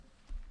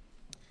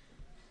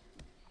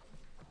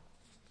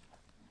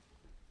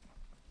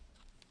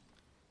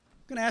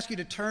I'm going to ask you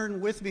to turn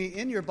with me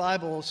in your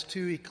Bibles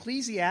to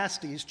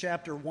Ecclesiastes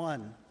chapter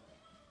 1.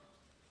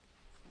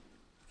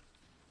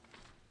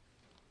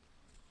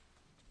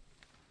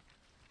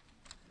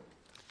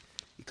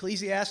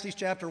 Ecclesiastes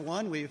chapter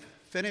 1, we've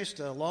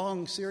finished a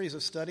long series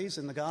of studies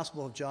in the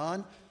Gospel of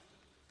John,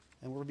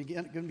 and we're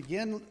going to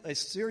begin a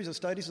series of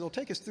studies that will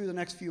take us through the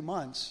next few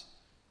months,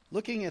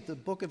 looking at the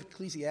book of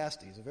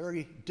Ecclesiastes, a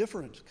very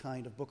different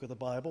kind of book of the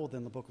Bible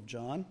than the book of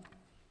John.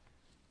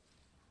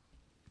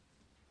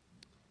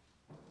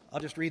 I'll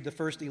just read the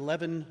first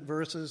 11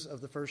 verses of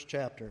the first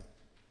chapter.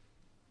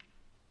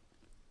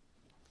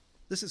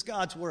 This is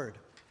God's word.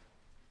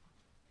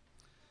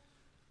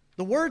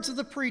 The words of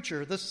the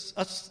preacher, the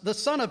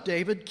son of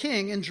David,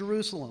 king in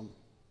Jerusalem.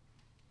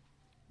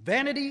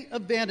 Vanity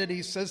of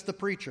vanities, says the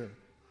preacher.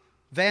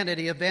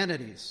 Vanity of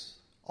vanities.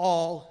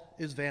 All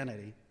is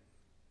vanity.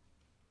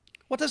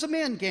 What does a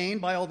man gain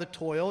by all the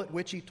toil at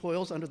which he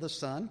toils under the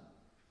sun?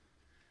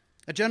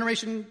 A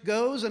generation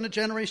goes and a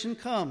generation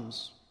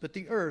comes, but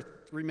the earth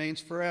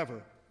remains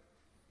forever.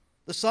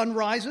 The sun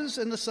rises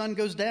and the sun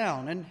goes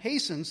down and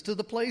hastens to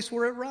the place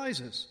where it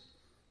rises.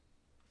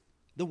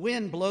 The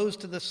wind blows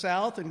to the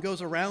south and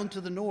goes around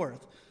to the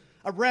north.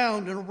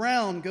 Around and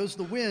around goes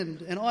the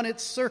wind, and on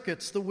its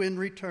circuits the wind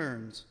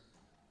returns.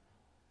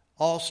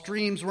 All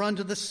streams run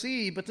to the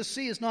sea, but the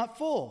sea is not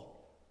full.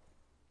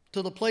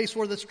 To the place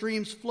where the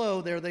streams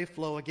flow, there they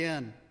flow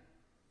again.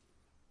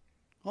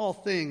 All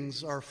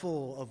things are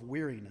full of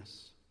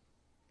weariness.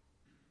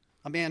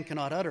 A man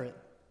cannot utter it.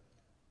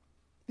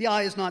 The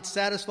eye is not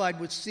satisfied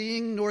with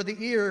seeing, nor the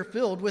ear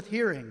filled with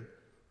hearing.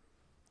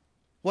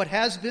 What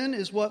has been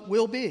is what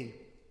will be,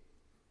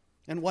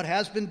 and what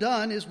has been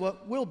done is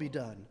what will be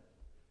done,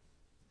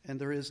 and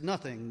there is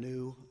nothing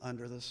new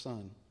under the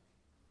sun.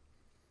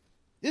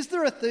 Is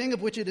there a thing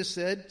of which it is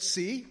said,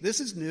 "See, this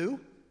is new"?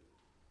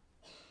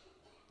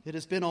 It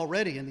has been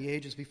already in the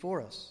ages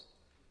before us.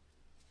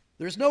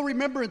 There is no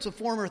remembrance of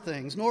former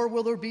things, nor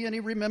will there be any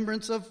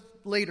remembrance of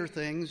later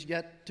things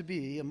yet to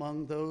be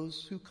among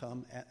those who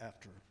come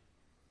after.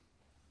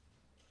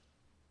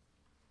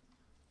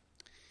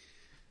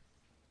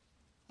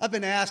 I've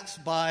been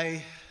asked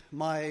by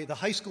the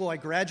high school I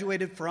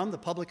graduated from, the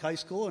public high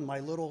school in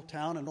my little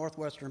town in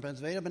northwestern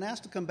Pennsylvania. I've been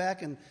asked to come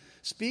back and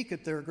speak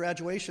at their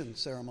graduation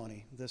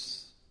ceremony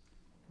this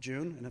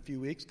June, in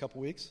a couple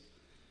weeks.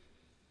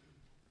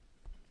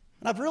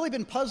 And I've really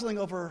been puzzling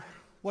over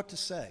what to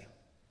say.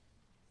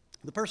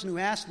 The person who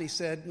asked me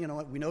said,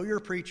 we know you're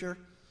a preacher.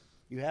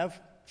 You have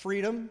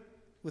freedom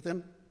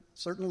within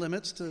certain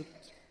limits to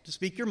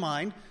speak your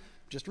mind.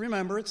 Just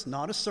remember, it's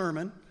not a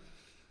sermon,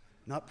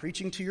 not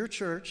preaching to your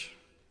church.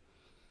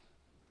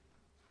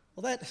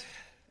 Well, that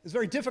is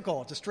very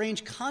difficult. It's a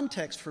strange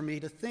context for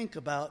me to think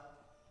about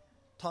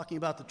talking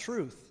about the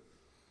truth.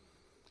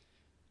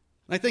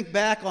 And I think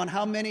back on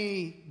how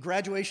many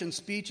graduation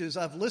speeches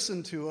I've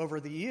listened to over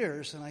the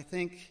years, and I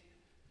think,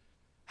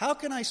 how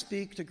can I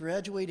speak to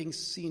graduating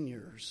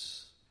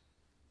seniors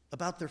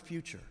about their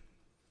future?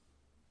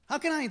 How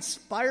can I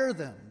inspire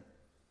them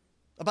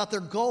about their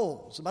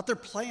goals, about their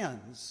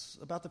plans,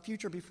 about the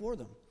future before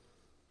them,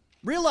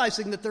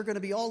 realizing that they're going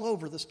to be all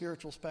over the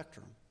spiritual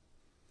spectrum?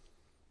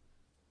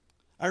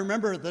 I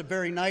remember the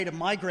very night of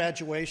my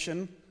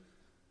graduation,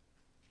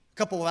 a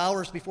couple of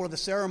hours before the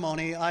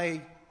ceremony,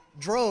 I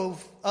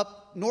drove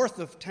up north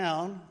of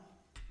town,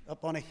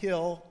 up on a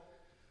hill,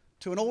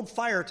 to an old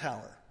fire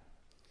tower.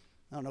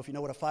 I don't know if you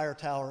know what a fire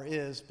tower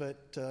is,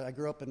 but I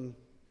grew up in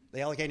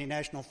the Allegheny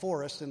National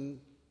Forest,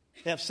 and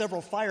they have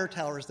several fire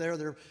towers there.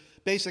 They're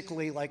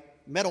basically like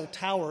metal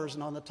towers,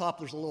 and on the top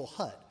there's a little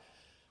hut.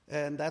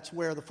 And that's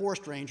where the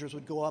forest rangers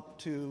would go up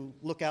to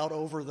look out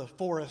over the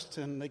forest,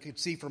 and they could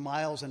see for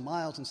miles and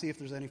miles and see if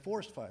there's any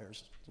forest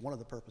fires. It's one of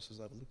the purposes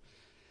of them.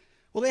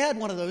 Well, they had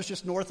one of those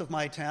just north of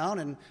my town,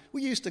 and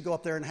we used to go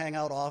up there and hang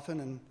out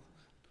often and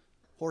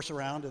horse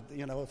around,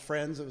 with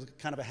friends. It was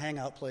kind of a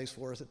hangout place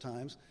for us at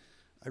times.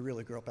 I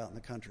really grew up out in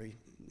the country.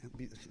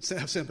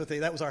 Have sympathy.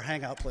 That was our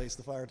hangout place,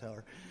 the fire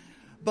tower.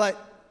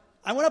 But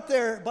I went up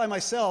there by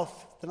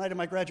myself the night of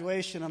my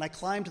graduation, and I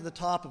climbed to the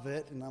top of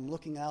it, and I'm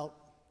looking out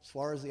as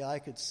far as the eye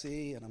could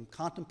see, and I'm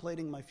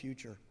contemplating my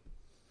future.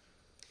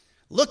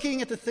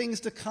 Looking at the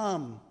things to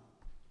come.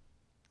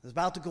 I was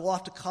about to go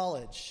off to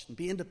college and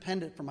be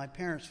independent from my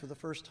parents for the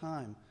first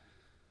time.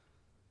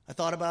 I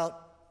thought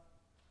about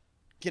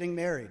getting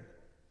married,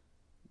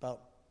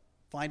 about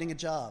finding a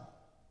job,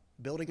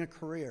 building a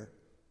career,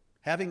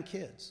 having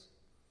kids.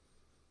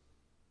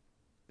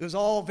 It was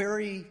all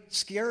very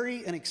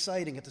scary and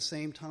exciting at the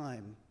same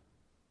time.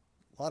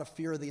 A lot of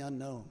fear of the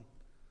unknown,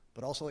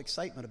 but also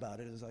excitement about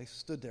it as I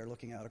stood there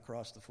looking out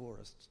across the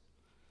forests.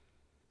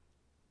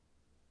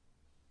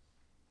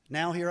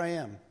 Now here I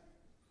am.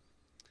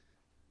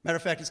 Matter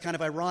of fact, it's kind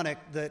of ironic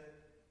that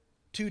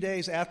 2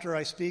 days after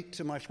I speak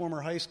to my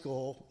former high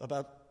school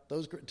about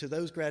those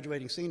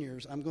graduating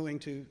seniors, I'm going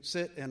to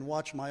sit and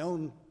watch my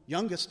own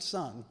youngest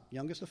son,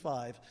 youngest of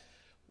 5,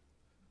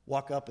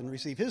 walk up and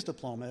receive his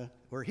diploma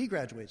where he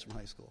graduates from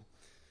high school.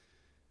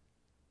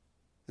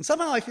 And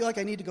somehow I feel like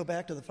I need to go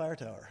back to the fire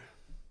tower.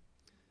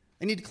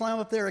 I need to climb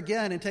up there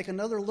again and take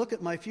another look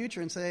at my future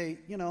and say,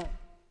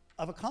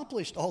 I've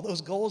accomplished all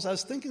those goals I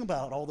was thinking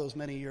about all those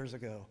many years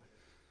ago.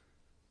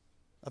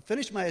 I've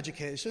finished my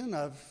education.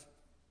 I've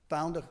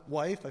found a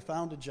wife. I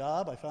found a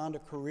job. I found a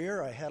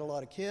career. I had a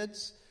lot of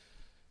kids.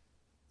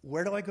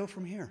 Where do I go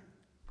from here?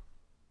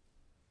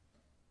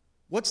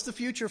 What's the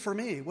future for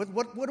me?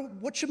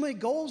 What should my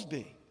goals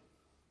be?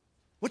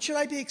 What should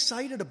I be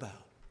excited about?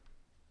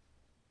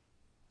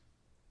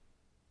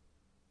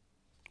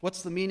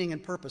 What's the meaning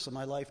and purpose of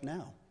my life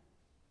now?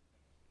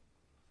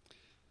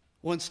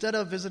 Well, instead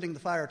of visiting the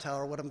fire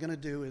tower, what I'm going to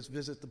do is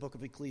visit the book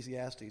of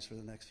Ecclesiastes for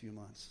the next few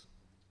months.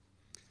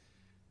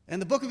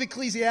 And the book of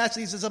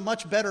Ecclesiastes is a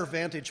much better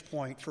vantage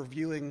point for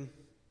viewing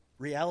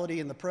reality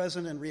in the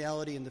present and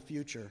reality in the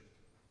future.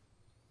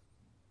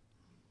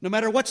 No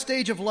matter what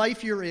stage of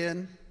life you're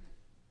in,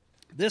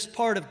 this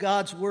part of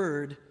God's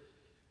Word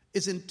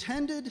is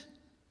intended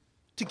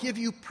to give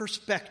you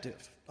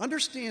perspective.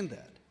 Understand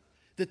that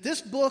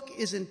this book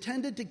is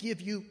intended to give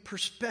you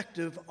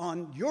perspective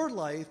on your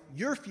life,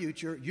 your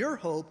future, your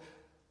hope.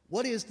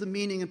 What is the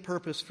meaning and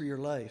purpose for your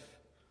life?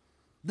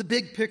 The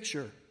big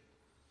picture.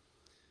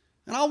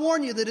 And I'll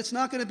warn you that it's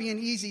not going to be an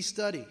easy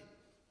study.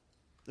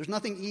 There's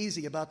nothing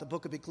easy about the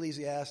book of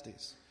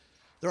Ecclesiastes.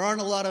 There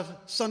aren't a lot of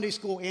Sunday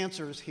school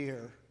answers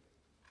here.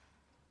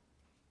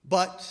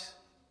 But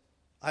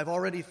I've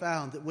already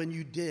found that when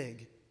you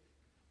dig,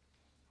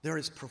 there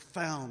is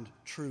profound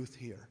truth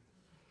here.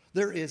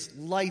 There is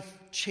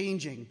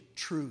life-changing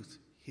truth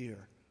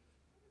here.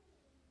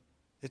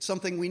 It's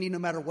something we need no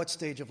matter what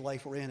stage of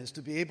life we're in, is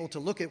to be able to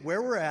look at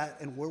where we're at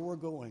and where we're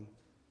going.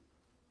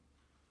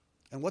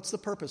 And what's the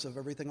purpose of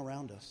everything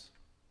around us?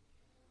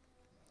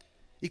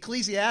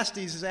 Ecclesiastes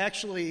is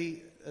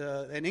actually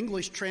an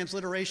English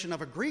transliteration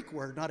of a Greek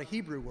word, not a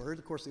Hebrew word.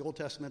 Of course, the Old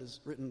Testament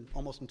is written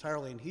almost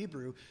entirely in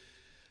Hebrew.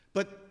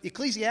 But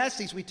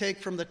Ecclesiastes we take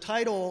from the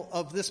title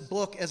of this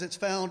book as it's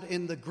found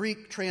in the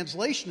Greek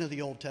translation of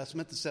the Old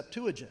Testament, the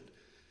Septuagint.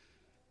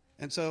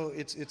 And so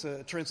it's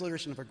a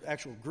transliteration of an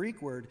actual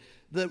Greek word.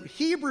 The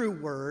Hebrew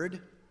word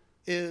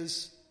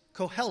is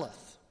Koheleth.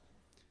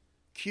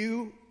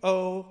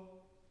 Qoheleth,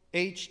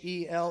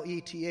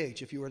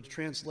 if you were to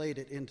translate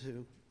it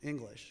into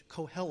English.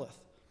 Koheleth.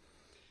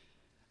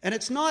 And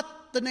it's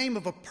not the name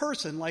of a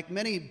person, like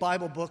many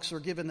Bible books are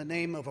given the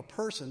name of a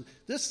person.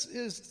 This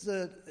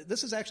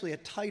is actually a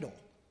title,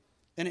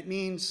 and it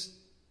means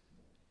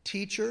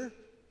teacher.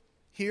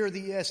 Here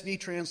the ESV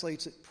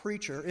translates it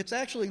preacher. It's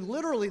actually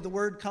literally the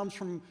word comes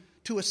from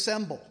to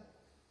assemble.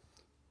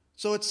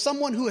 So it's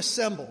someone who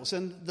assembles,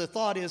 and the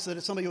thought is that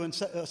it's somebody who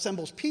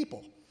assembles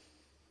people,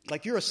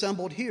 like you're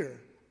assembled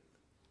here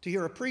to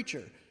hear a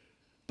preacher.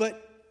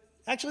 But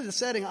actually, the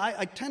setting,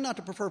 I tend not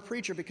to prefer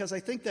preacher because I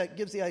think that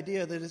gives the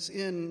idea that it's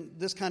in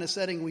this kind of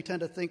setting we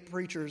tend to think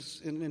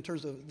preachers in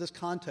terms of this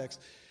context.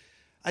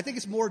 I think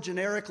it's more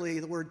generically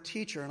the word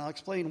teacher, and I'll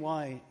explain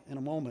why in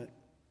a moment.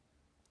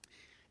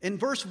 In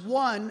verse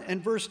 1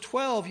 and verse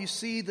 12, you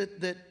see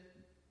that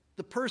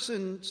the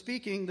person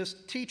speaking, this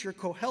teacher,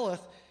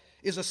 Koheleth,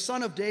 is a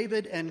son of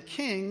David and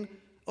king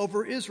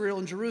over Israel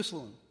and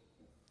Jerusalem.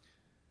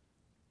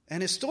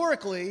 And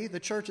historically, the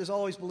church has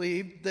always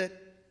believed that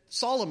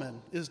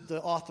Solomon is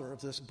the author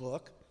of this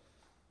book.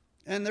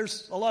 And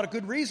there's a lot of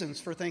good reasons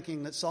for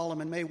thinking that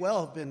Solomon may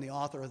well have been the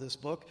author of this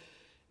book.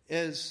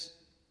 As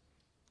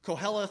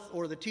Koheleth,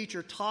 or the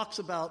teacher, talks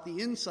about the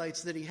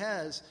insights that he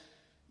has,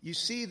 you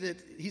see that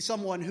he's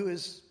someone who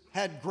has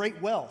had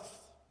great wealth,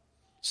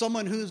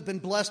 someone who's been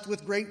blessed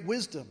with great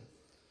wisdom,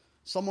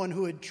 someone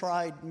who had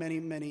tried many,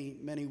 many,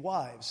 many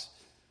wives,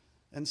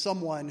 and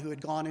someone who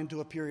had gone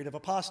into a period of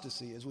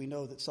apostasy, as we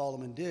know that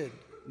Solomon did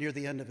near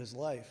the end of his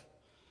life.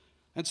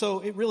 And so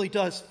it really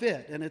does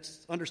fit, and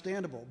it's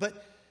understandable.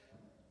 But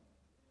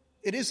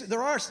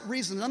there are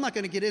reasons. I'm not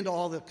going to get into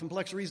all the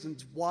complex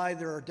reasons why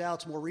there are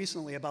doubts more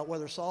recently about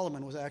whether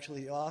Solomon was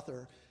actually the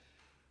author.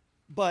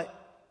 But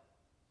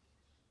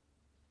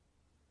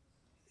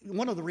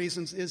one of the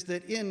reasons is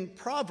that in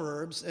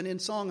Proverbs and in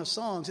Song of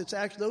Songs,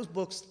 those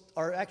books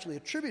are actually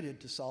attributed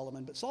to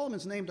Solomon, but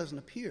Solomon's name doesn't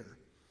appear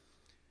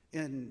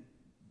in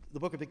the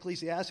book of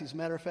Ecclesiastes. As a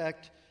matter of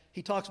fact,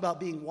 he talks about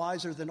being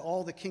wiser than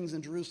all the kings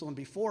in Jerusalem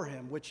before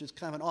him, which is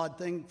kind of an odd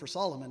thing for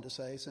Solomon to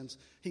say, since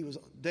he was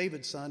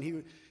David's son.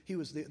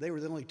 They were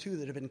the only two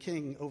that had been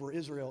king over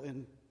Israel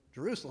in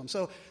Jerusalem.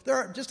 So there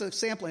are just a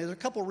sampling. There's a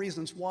couple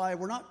reasons why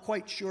we're not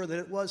quite sure that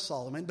it was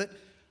Solomon, but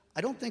I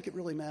don't think it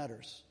really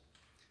matters.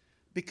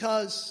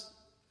 Because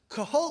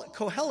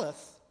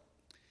Koheleth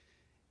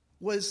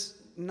was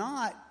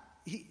not,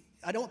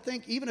 I don't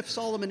think, even if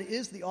Solomon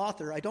is the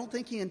author, I don't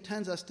think he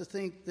intends us to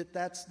think that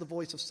that's the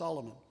voice of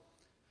Solomon.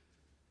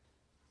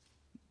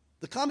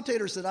 The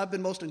commentators that I've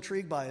been most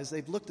intrigued by as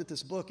they've looked at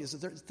this book is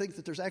that they think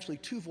that there's actually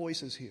two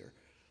voices here.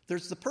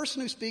 There's the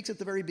person who speaks at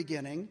the very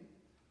beginning,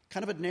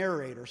 kind of a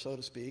narrator, so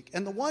to speak,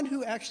 and the one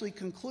who actually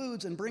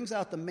concludes and brings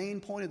out the main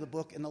point of the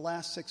book in the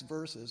last 6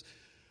 verses.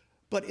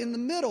 But in the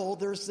middle,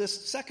 there's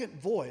this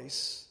second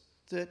voice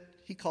that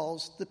he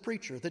calls the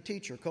preacher, the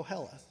teacher,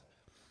 Koheleth.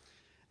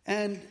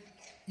 And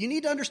you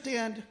need to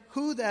understand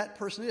who that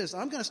person is.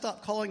 I'm going to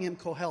stop calling him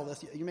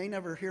Koheleth. You may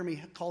never hear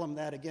me call him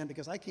that again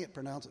because I can't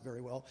pronounce it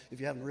very well, if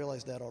you haven't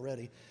realized that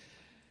already.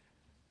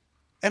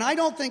 And I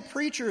don't think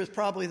preacher is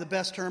probably the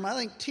best term. I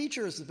think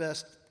teacher is the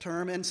best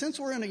term. And since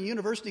we're in a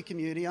university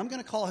community, I'm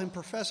going to call him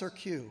Professor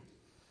Q.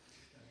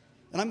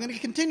 And I'm going to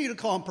continue to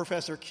call him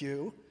Professor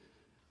Q.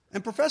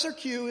 And Professor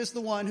Q is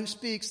the one who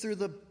speaks through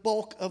the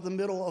bulk of the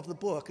middle of the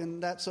book.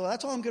 And so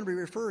that's all I'm going to be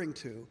referring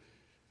to.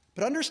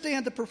 But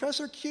understand that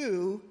Professor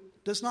Q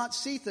does not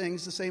see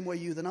things the same way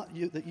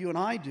that you and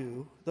I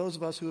do, those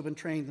of us who have been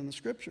trained in the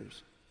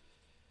Scriptures.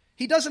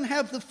 He doesn't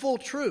have the full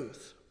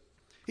truth.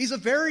 He's a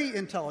very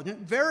intelligent,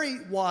 very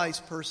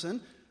wise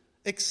person,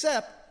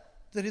 except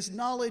that his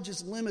knowledge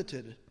is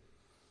limited.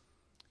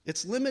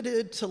 It's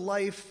limited to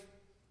life,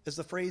 as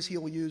the phrase he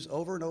will use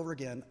over and over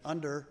again,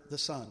 under the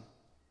sun.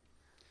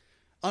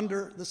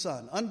 Under the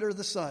sun, under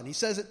the sun. He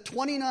says it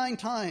 29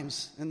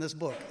 times in this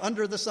book,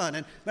 under the sun.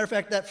 And matter of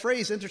fact, that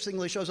phrase,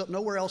 interestingly, shows up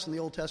nowhere else in the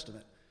Old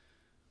Testament.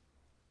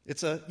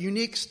 It's a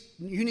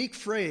unique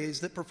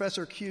phrase that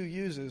Professor Q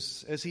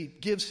uses as he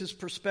gives his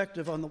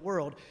perspective on the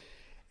world.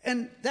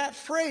 And that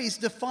phrase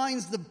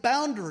defines the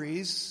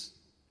boundaries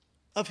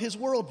of his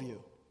worldview.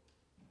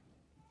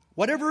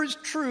 Whatever is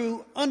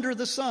true under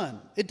the sun.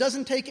 It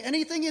doesn't take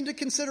anything into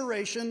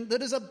consideration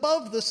that is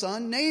above the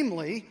sun,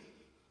 namely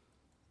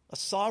a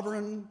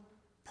sovereign,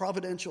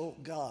 providential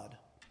God.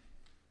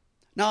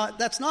 Now,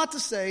 that's not to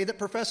say that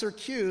Professor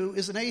Q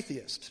is an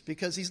atheist,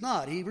 because he's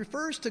not. He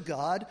refers to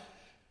God.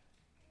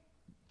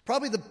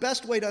 Probably the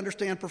best way to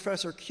understand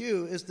Professor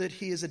Q is that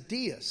he is a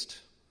deist.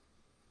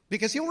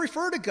 Because he'll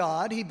refer to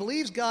God, he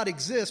believes God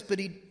exists, but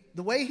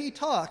the way he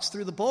talks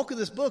through the bulk of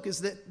this book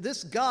is that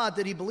this God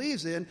that he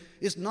believes in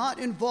is not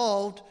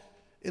involved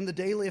in the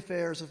daily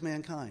affairs of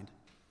mankind.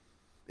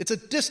 It's a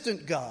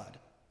distant God.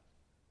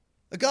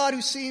 A God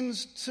who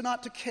seems to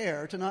not to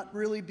care, to not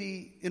really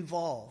be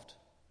involved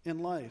in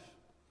life.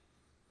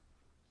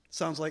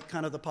 Sounds like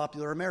kind of the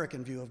popular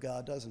American view of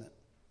God, doesn't it?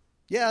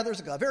 Yeah, there's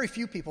a God. Very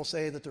few people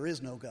say that there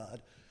is no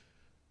God.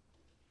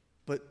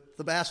 But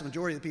the vast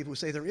majority of the people who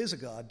say there is a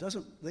God,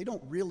 they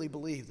don't really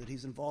believe that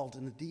he's involved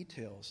in the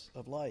details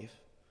of life.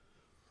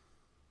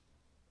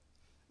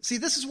 See,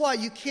 this is why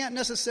you can't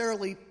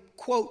necessarily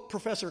quote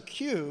Professor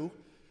Q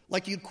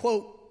like you'd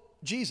quote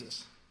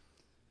Jesus.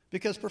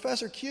 Because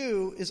Professor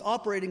Q is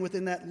operating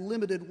within that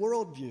limited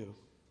worldview.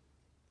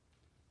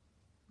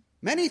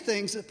 Many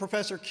things that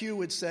Professor Q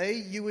would say,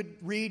 you would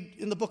read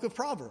in the book of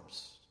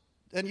Proverbs.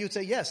 And you'd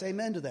say, yes,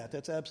 amen to that.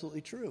 That's absolutely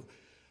true.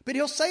 But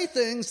he'll say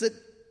things that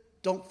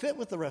don't fit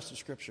with the rest of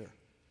Scripture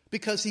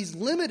because he's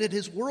limited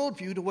his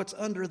worldview to what's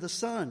under the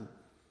sun.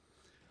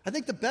 I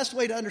think the best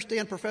way to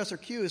understand Professor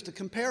Q is to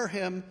compare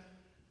him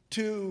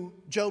to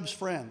Job's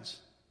friends.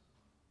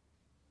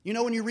 You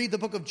know, when you read the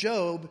book of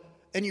Job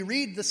and you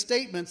read the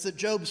statements that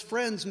Job's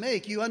friends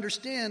make, you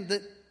understand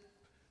that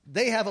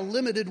they have a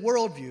limited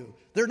worldview.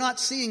 They're not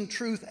seeing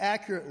truth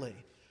accurately.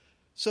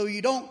 So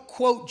you don't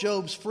quote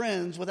Job's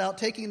friends without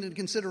taking into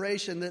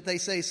consideration that they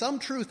say some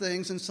true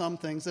things and some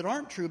things that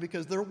aren't true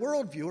because their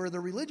worldview or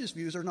their religious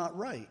views are not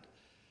right.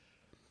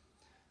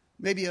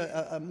 Maybe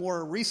a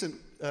more recent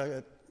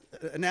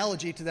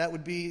analogy to that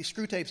would be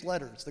Screwtape's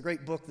Letters, the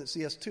great book that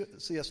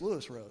C.S.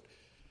 Lewis wrote.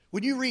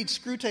 When you read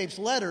Screwtape's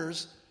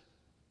letters,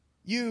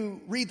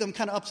 you read them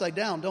kind of upside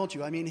down, don't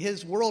you? I mean,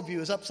 his worldview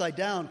is upside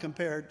down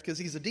compared, because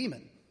he's a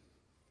demon.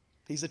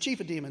 He's the chief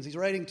of demons. He's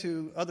writing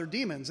to other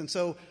demons. And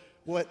so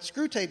what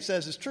Screwtape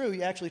says is true,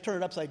 you actually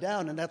turn it upside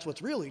down, and that's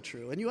what's really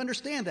true. And you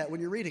understand that when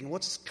you're reading.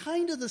 What's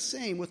kind of the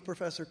same with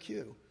Professor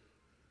Q.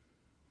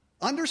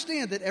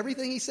 Understand that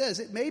everything he says,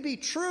 it may be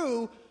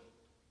true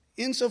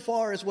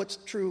insofar as what's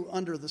true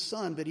under the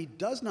sun, but he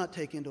does not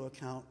take into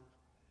account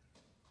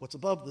what's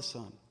above the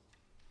sun.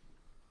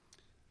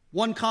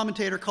 One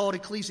commentator called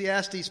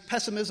Ecclesiastes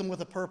pessimism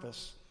with a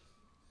purpose.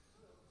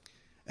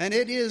 And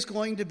it is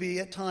going to be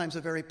at times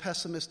a very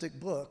pessimistic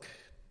book,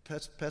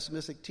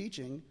 pessimistic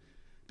teaching,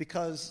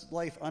 because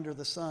life under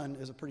the sun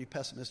is a pretty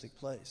pessimistic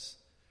place.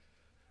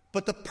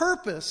 But the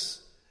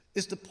purpose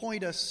is to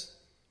point us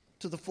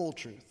to the full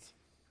truth.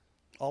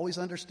 Always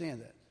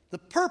understand that. The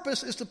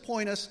purpose is to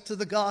point us to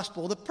the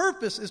gospel. The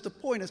purpose is to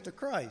point us to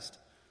Christ.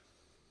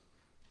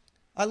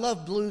 I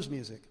love blues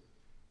music.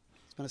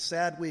 It's been a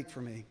sad week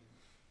for me.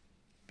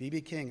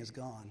 B.B. King is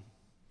gone.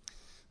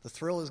 The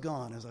thrill is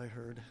gone, as I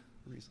heard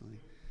recently.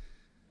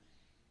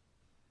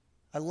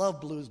 I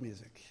love blues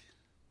music.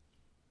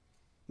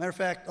 Matter of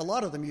fact, a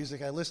lot of the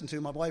music I listen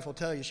to, my wife will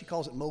tell you, she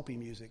calls it mopey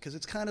music, because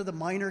it's kind of the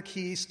minor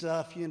key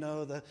stuff,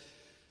 the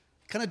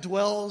kind of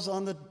dwells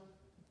on the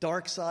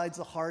dark sides,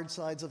 the hard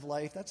sides of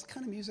life. That's the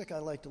kind of music I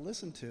like to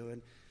listen to.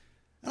 And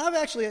I've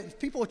actually,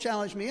 people have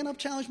challenged me, and I've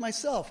challenged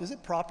myself. Is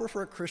it proper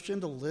for a Christian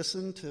to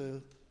listen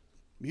to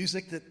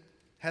music that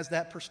has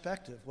that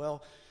perspective?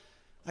 Well,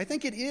 I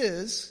think it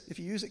is, if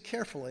you use it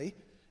carefully,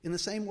 in the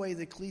same way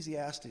that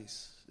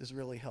Ecclesiastes is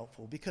really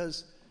helpful,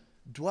 because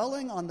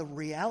dwelling on the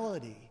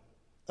reality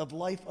of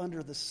life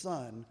under the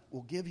sun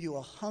will give you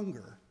a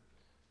hunger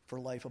for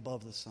life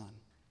above the sun.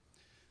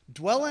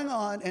 Dwelling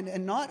on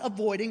and not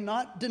avoiding,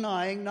 not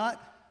denying,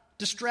 not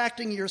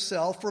distracting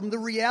yourself from the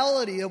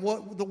reality of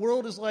what the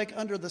world is like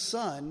under the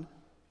sun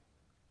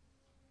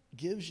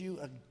gives you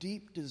a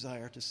deep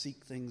desire to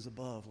seek things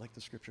above, like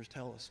the scriptures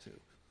tell us to.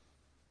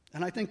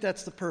 And I think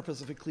that's the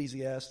purpose of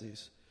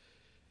Ecclesiastes.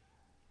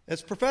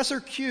 As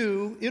Professor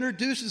Q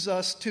introduces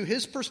us to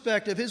his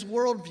perspective, his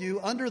worldview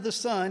under the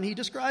sun, he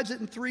describes it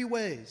in three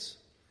ways.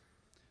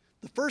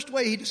 The first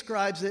way he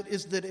describes it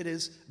is that it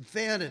is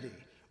vanity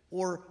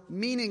or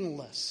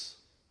meaningless.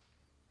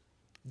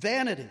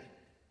 Vanity.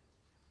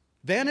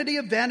 Vanity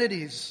of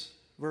vanities,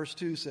 verse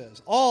 2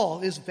 says.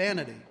 All is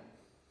vanity.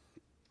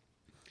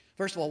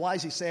 First of all, why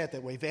does he say it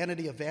that way?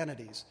 Vanity of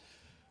vanities.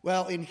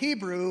 Well, in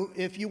Hebrew,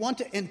 if you want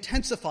to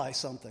intensify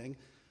something,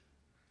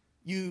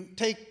 you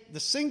take the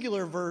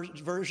singular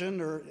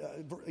version or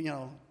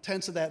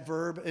tense of that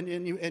verb, and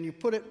you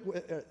put it.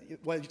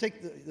 You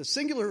take the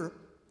singular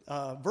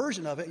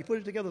version of it, you put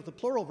it together with the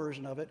plural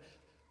version of it,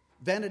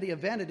 vanity of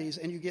vanities,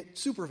 and you get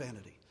super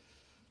vanity,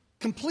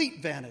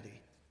 complete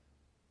vanity,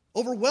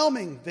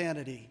 overwhelming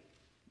vanity.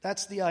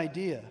 That's the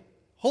idea.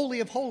 Holy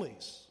of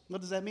holies.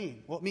 What does that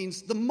mean? Well, it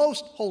means the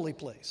most holy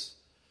place,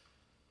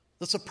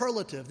 the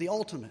superlative, the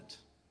ultimate.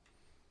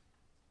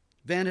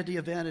 Vanity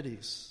of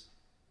vanities.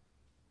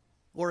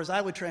 Or as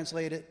I would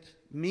translate it,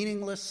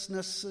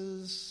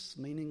 meaninglessnesses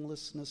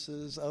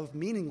of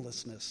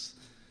meaninglessness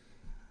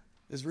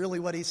is really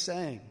what he's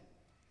saying.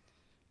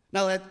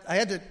 Now,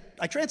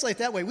 I translate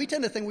that way. We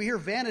tend to think, we hear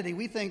vanity,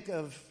 we think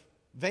of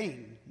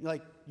vain.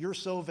 Like, you're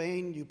so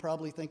vain, you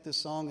probably think this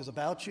song is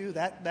about you.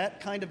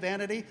 That kind of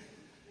vanity.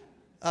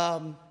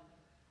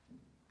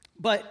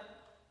 But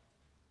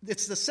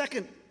it's the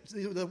second,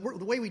 the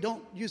way we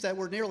don't use that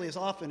word nearly as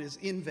often is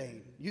in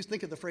vain. You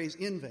think of the phrase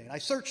in vain. I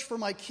searched for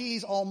my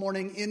keys all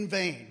morning in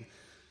vain.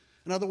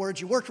 In other words,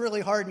 you worked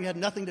really hard and you had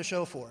nothing to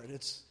show for it.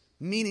 It's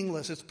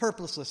meaningless, it's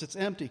purposeless, it's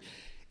empty.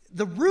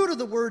 The root of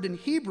the word in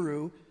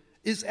Hebrew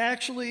is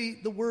actually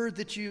the word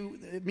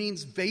it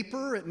means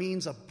vapor, it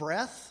means a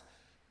breath,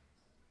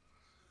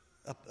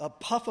 a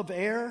puff of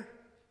air.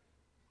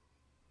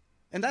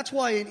 And that's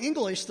why in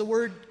English the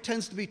word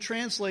tends to be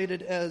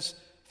translated as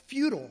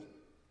futile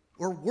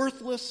or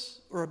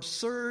worthless or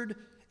absurd,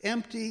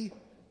 empty,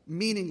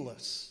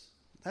 meaningless.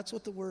 That's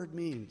what the word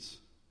means.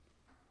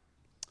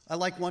 I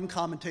like one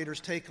commentator's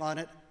take on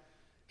it.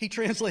 He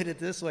translated it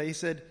this way. He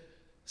said,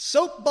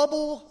 soap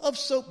bubble of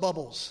soap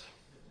bubbles.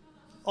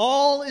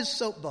 All is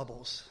soap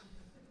bubbles.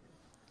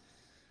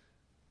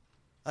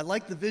 I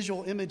like the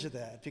visual image of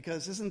that,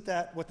 because isn't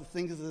that what the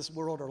things of this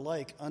world are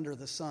like under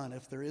the sun?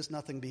 If there is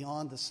nothing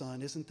beyond the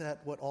sun, isn't that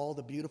what all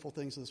the beautiful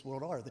things of this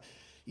world are?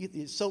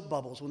 The soap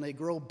bubbles, when they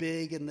grow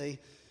big and they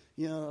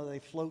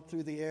float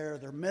through the air,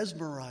 they're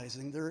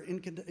mesmerizing, they're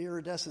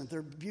iridescent,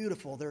 they're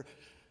beautiful,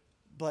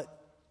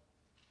 but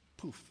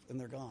poof, and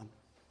they're gone.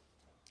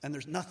 And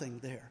there's nothing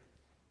there.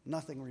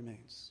 Nothing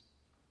remains.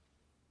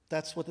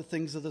 That's what the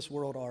things of this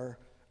world are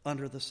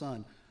under the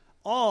sun.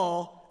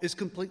 All is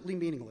completely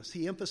meaningless.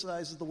 He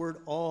emphasizes the word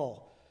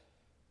all.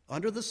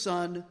 Under the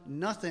sun,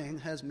 nothing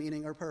has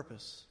meaning or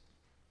purpose.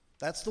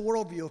 That's the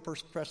worldview of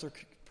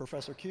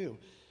Professor Q.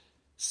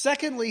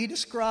 Secondly, he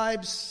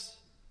describes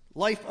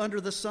life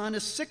under the sun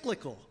as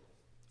cyclical,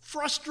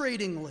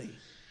 frustratingly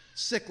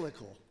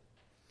cyclical.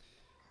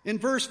 In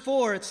verse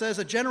 4, it says,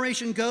 a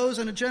generation goes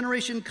and a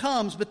generation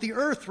comes, but the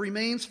earth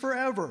remains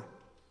forever.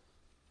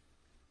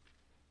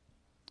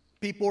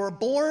 People are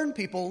born,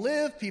 people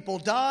live, people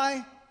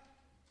die.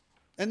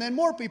 And then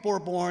more people are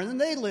born, and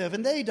they live,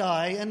 and they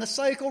die, and the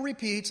cycle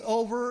repeats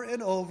over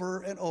and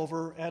over and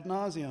over ad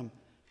nauseum.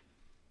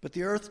 But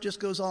the earth just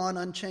goes on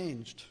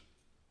unchanged.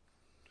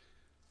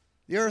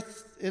 The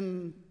earth,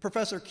 in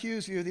Professor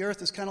Q's view, the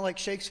earth is kind of like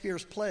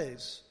Shakespeare's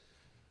plays.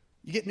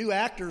 You get new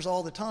actors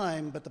all the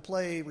time, but the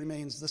play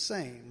remains the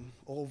same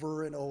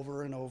over and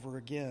over and over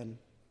again.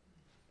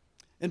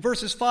 In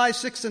verses 5,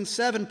 6, and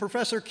 7,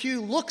 Professor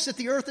Q looks at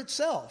the earth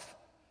itself.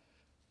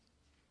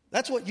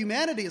 That's what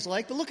humanity is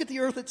like, to look at the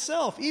earth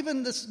itself.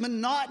 Even this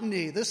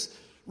monotony, this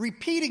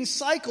repeating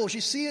cycles,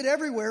 you see it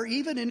everywhere,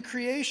 even in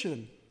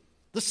creation.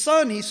 The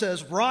sun, he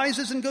says,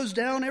 rises and goes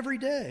down every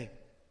day.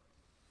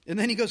 And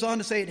then he goes on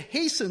to say it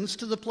hastens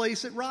to the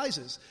place it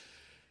rises.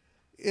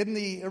 In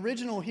the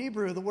original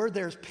Hebrew, the word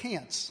there is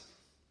pants.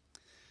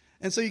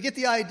 And so you get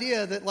the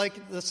idea that,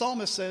 like the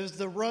psalmist says,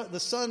 the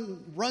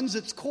sun runs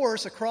its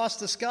course across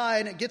the sky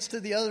and it gets to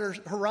the other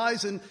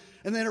horizon,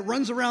 and then it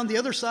runs around the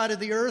other side of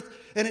the earth,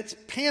 and it's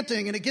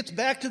panting, and it gets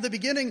back to the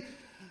beginning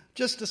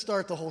just to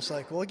start the whole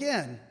cycle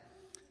again.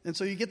 And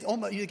so you get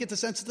the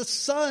sense that the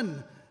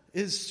sun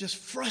is just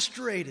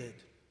frustrated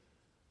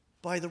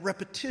by the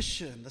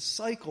repetition, the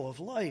cycle of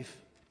life.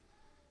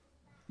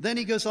 Then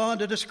he goes on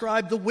to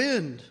describe the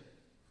wind.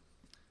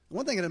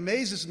 One thing that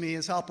amazes me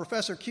is how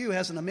Professor Q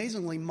has an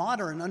amazingly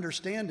modern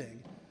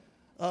understanding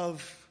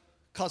of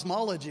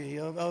cosmology,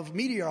 of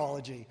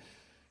meteorology.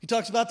 He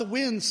talks about the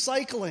wind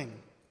cycling.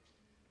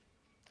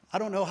 I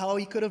don't know how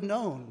he could have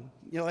known,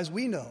 as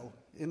we know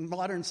in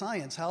modern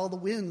science, how the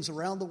winds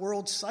around the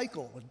world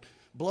cycle and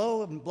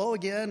blow and blow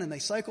again, and they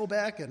cycle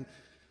back, and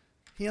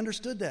he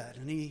understood that,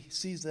 and he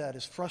sees that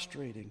as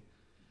frustrating.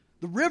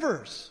 The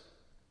rivers,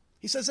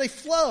 he says they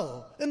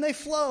flow, and they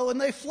flow,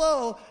 and they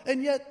flow,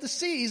 and yet the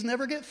seas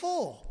never get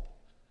full.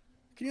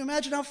 Can you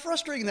imagine how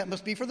frustrating that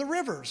must be for the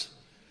rivers?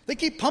 They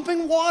keep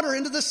pumping water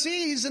into the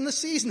seas, and the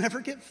seas never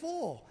get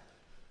full.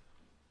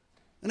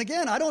 And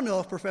again, I don't know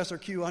if Professor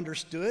Q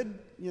understood,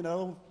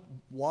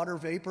 water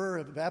vapor,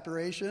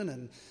 evaporation,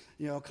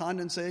 and,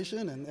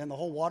 condensation, and the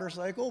whole water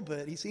cycle,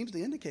 but he seems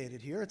to indicate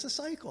it here. It's a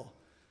cycle.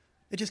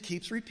 It just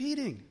keeps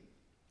repeating.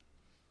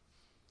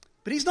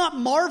 But he's not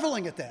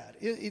marveling at that.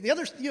 The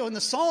others, in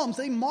the Psalms,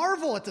 they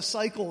marvel at the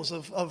cycles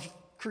of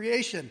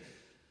creation.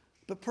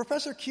 But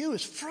Professor Q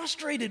is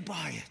frustrated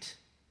by it.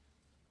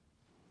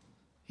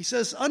 He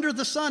says, under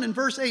the sun, in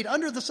verse 8,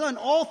 under the sun,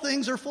 all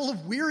things are full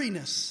of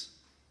weariness.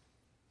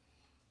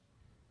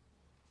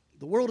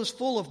 The world is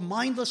full of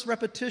mindless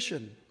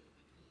repetition.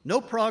 No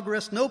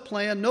progress, no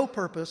plan, no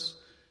purpose.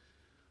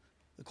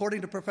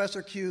 According to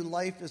Professor Q,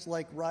 life is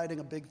like riding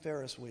a big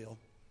Ferris wheel.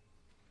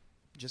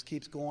 It just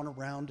keeps going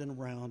around and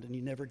around, and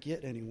you never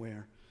get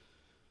anywhere.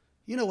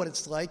 You know what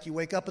it's like. You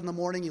wake up in the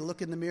morning, you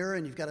look in the mirror,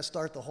 and you've got to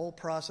start the whole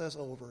process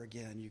over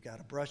again. You've got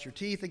to brush your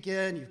teeth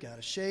again. You've got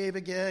to shave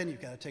again.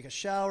 You've got to take a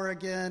shower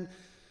again.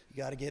 You've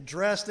got to get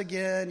dressed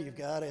again. You've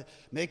got to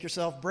make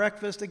yourself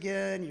breakfast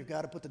again. You've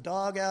got to put the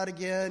dog out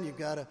again. You've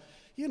got to,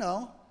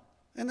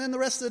 and then the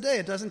rest of the day,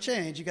 it doesn't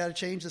change. You've got to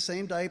change the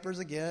same diapers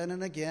again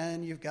and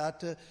again. You've got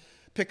to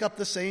pick up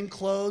the same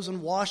clothes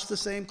and wash the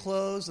same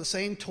clothes. The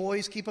same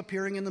toys keep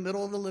appearing in the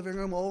middle of the living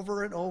room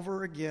over and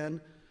over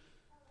again.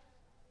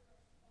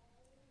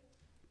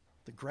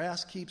 The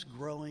grass keeps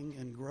growing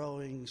and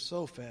growing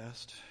so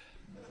fast.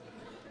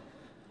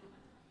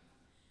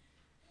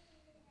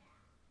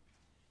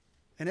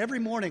 And every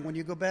morning when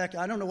you go back,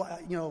 I don't know why,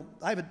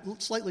 I have a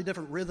slightly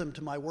different rhythm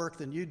to my work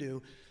than you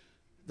do.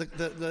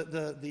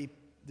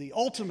 The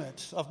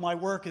ultimate of my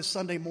work is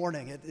Sunday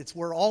morning. It's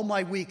where all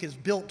my week is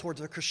built towards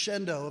a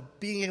crescendo of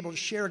being able to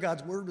share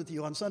God's word with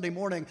you on Sunday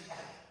morning.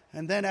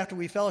 And then after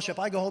we fellowship,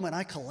 I go home and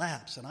I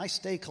collapse, and I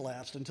stay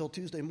collapsed until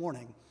Tuesday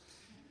morning.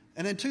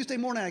 And then Tuesday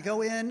morning, I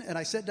go in and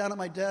I sit down at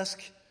my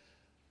desk,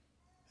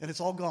 and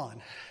it's all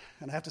gone.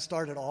 And I have to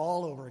start it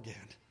all over again.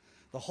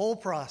 The whole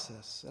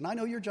process. And I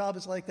know your job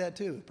is like that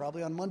too,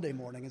 probably on Monday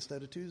morning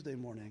instead of Tuesday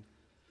morning.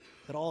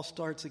 It all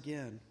starts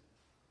again.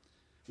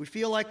 We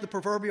feel like the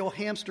proverbial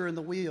hamster in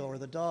the wheel or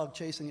the dog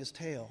chasing his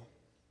tail.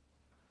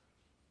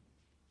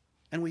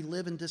 And we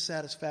live in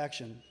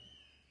dissatisfaction.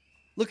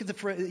 Look at the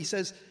phrase. He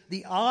says,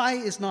 the eye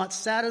is not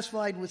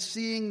satisfied with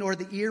seeing, nor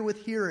the ear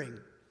with hearing.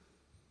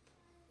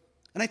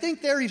 And I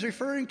think there he's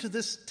referring to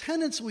this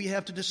tendency we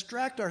have to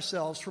distract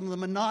ourselves from the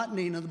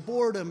monotony and the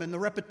boredom and the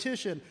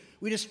repetition.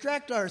 We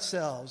distract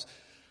ourselves.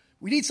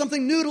 We need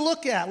something new to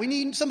look at. We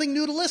need something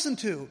new to listen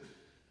to.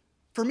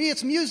 For me,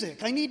 it's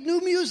music. I need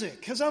new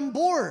music because I'm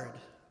bored.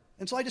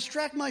 And so I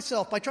distract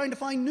myself by trying to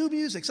find new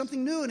music,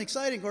 something new and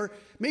exciting. Or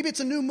maybe it's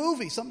a new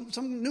movie, some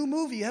new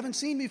movie you haven't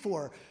seen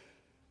before.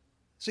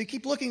 So you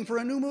keep looking for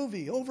a new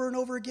movie over and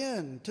over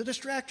again to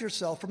distract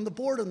yourself from the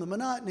boredom, the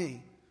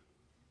monotony.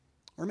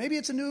 Or maybe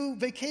it's a new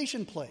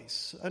vacation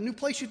place, a new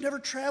place you've never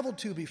traveled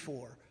to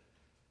before.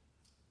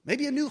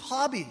 Maybe a new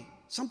hobby,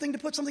 something to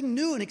put something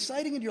new and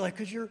exciting in your life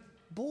because you're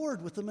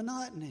bored with the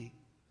monotony.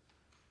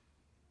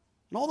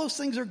 And all those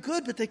things are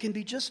good, but they can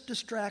be just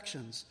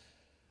distractions.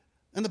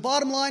 And the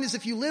bottom line is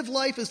if you live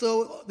life as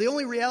though the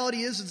only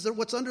reality is that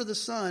what's under the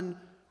sun,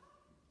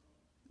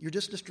 you're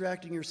just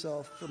distracting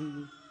yourself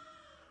from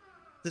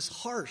this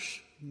harsh,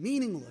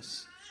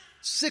 meaningless,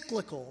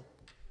 cyclical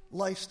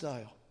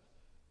lifestyle.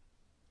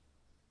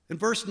 In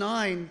verse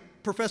 9,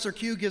 Professor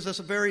Q gives us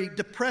a very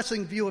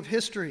depressing view of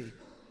history.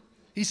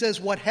 He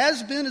says, what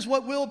has been is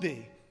what will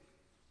be,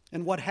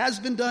 and what has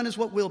been done is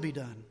what will be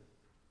done.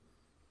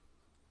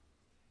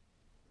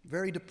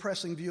 Very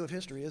depressing view of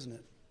history, isn't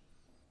it?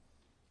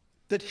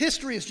 That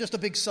history is just a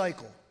big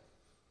cycle.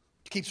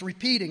 It keeps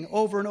repeating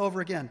over and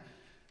over again.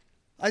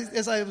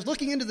 As I was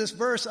looking into this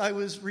verse, I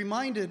was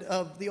reminded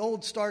of the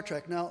old Star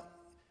Trek. Now,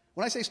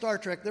 when I say Star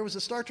Trek, there was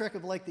a Star Trek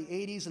of like the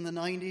 80s and the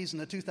 90s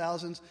and the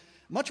 2000s.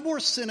 Much more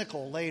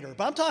cynical later.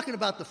 But I'm talking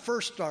about the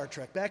first Star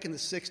Trek back in the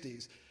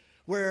 60s,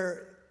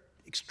 where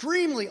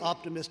extremely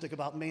optimistic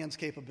about man's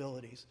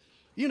capabilities.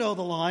 You know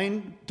the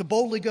line, to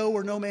boldly go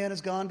where no man has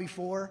gone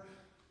before.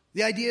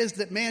 The idea is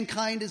that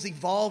mankind is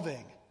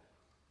evolving,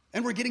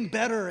 and we're getting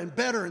better and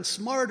better and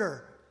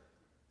smarter.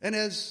 And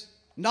as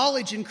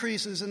knowledge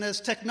increases and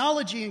as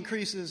technology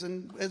increases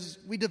and as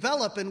we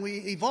develop and we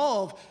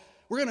evolve,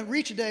 we're going to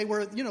reach a day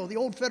where, the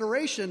old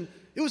Federation,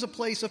 it was a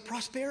place of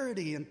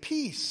prosperity and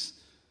peace.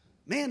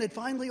 Man had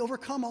finally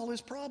overcome all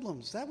his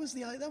problems. That was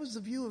the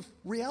view of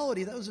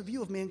reality. That was the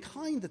view of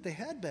mankind that they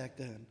had back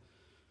then.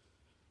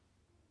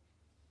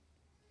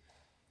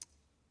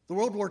 The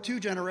World War II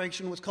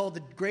generation was called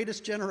the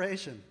greatest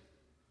generation.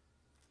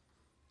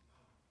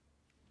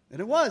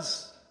 And it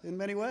was, in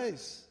many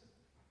ways.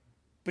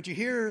 But you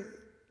hear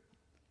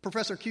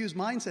Professor Q's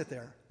mindset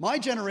there. My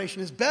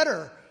generation is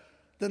better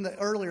than the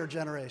earlier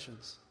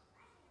generations.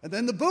 And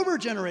then the boomer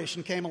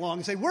generation came along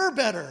and said, we're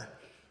better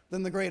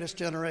than the greatest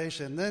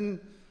generation.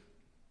 Then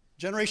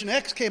Generation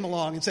X came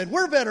along and said,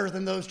 we're better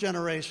than those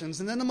generations.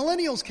 And then the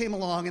millennials came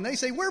along and they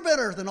say, we're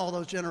better than all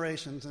those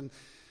generations. And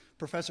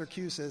Professor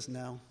Q says,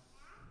 no,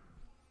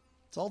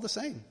 it's all the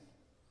same.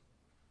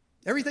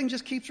 Everything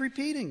just keeps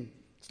repeating.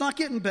 It's not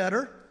getting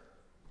better.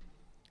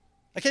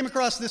 I came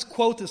across this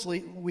quote this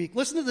week.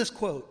 Listen to this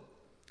quote.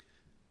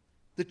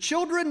 The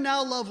children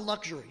now love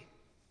luxury.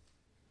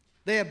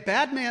 They have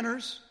bad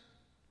manners,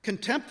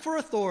 contempt for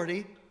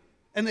authority,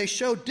 and they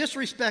show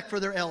disrespect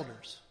for their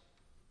elders.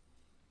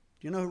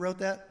 Do you know who wrote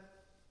that?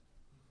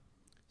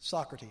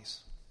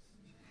 Socrates.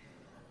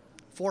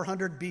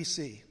 400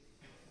 BC.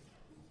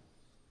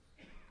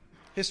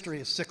 History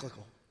is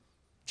cyclical.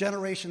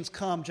 Generations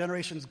come,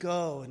 generations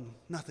go, and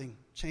nothing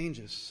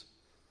changes.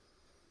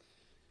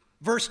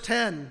 Verse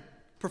 10,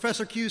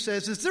 Professor Q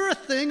says, is there a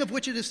thing of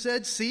which it is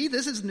said, see,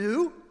 this is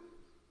new?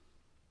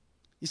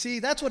 You see,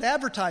 that's what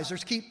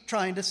advertisers keep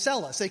trying to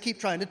sell us. They keep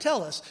trying to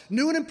tell us,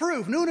 new and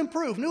improved, new and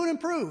improved, new and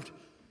improved.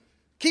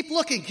 Keep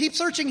looking, keep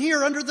searching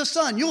here under the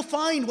sun. You'll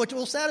find what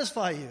will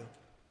satisfy you.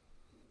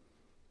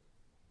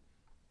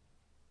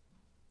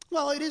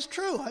 Well, it is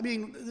true. I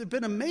mean, there have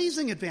been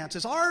amazing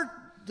advances.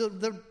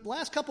 The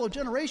last couple of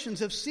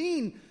generations have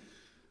seen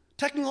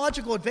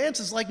technological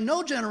advances like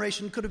no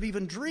generation could have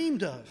even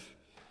dreamed of.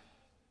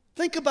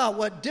 Think about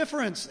what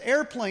difference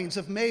airplanes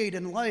have made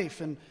in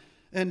life, and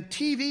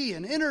TV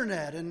and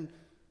internet and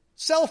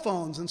cell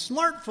phones and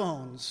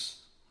smartphones.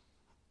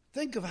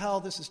 Think of how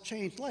this has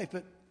changed life,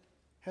 but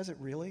has it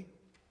really?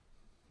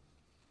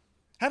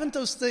 Haven't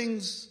those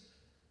things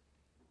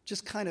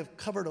just kind of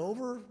covered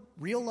over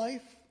real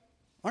life?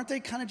 Aren't they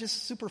kind of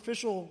just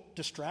superficial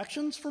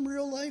distractions from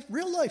real life?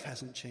 Real life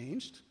hasn't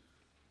changed.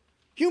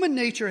 Human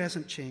nature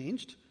hasn't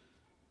changed.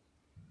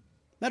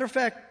 Matter of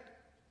fact,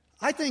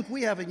 I think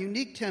we have a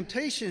unique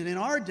temptation in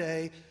our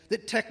day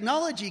that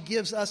technology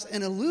gives us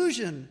an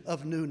illusion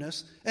of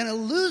newness, an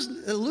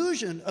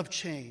illusion of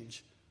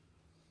change.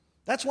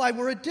 That's why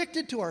we're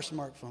addicted to our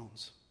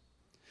smartphones.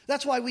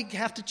 That's why we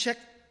have to check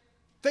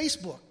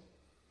Facebook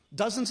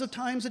dozens of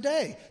times a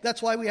day.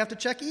 That's why we have to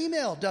check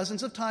email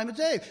dozens of times a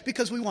day,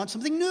 because we want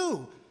something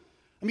new.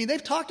 I mean,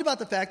 they've talked about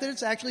the fact that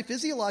it's actually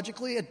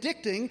physiologically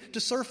addicting to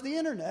surf the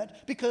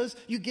internet because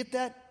you get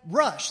that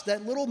rush,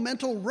 that little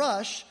mental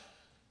rush,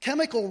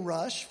 chemical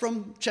rush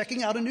from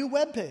checking out a new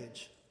web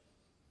page.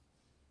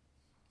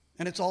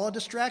 And it's all a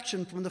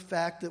distraction from the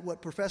fact that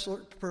what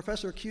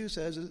Professor Q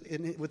says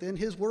within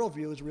his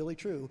worldview is really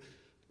true.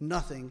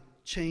 Nothing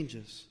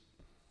changes.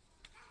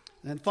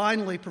 And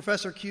finally,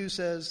 Professor Q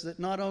says that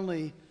not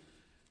only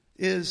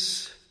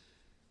is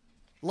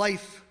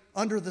life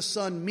under the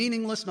sun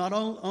meaningless, not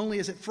only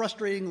is it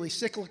frustratingly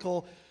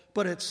cyclical,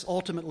 but it's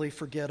ultimately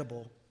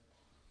forgettable.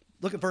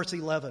 Look at verse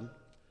 11.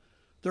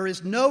 There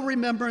is no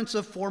remembrance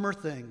of former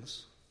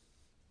things.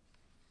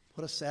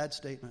 What a sad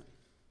statement.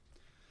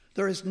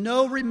 There is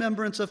no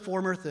remembrance of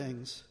former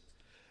things.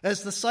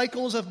 As the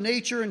cycles of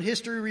nature and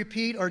history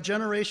repeat, our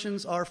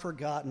generations are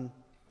forgotten.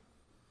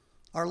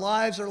 Our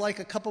lives are like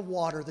a cup of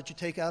water that you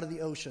take out of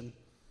the ocean.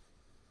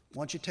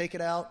 Once you take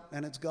it out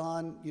and it's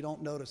gone, you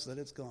don't notice that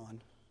it's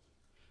gone.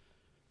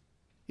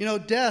 You know,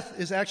 death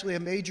is actually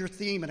a major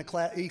theme in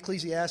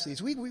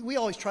Ecclesiastes. We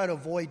always try to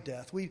avoid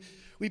death. We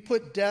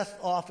put death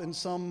off in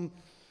some,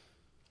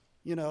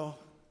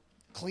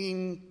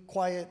 clean,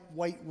 quiet,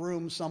 white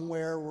room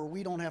somewhere where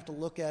we don't have to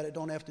look at it,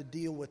 don't have to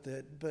deal with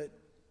it. But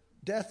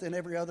death in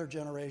every other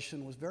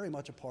generation was very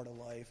much a part of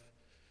life.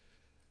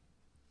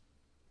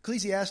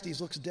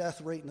 Ecclesiastes looks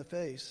death right in the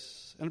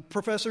face. And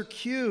Professor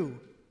Q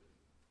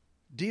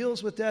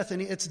deals with death,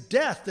 and it's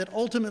death that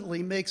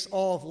ultimately makes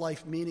all of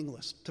life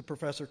meaningless to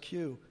Professor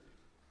Q.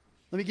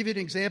 Let me give you an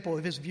example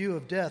of his view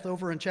of death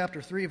over in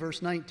chapter 3,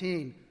 verse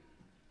 19.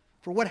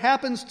 For what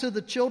happens to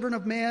the children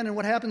of man and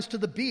what happens to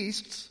the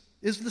beasts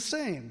is the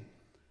same.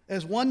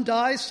 As one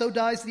dies, so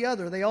dies the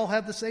other. They all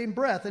have the same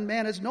breath, and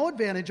man has no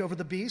advantage over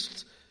the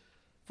beasts,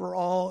 for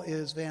all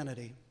is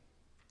vanity.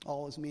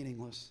 All is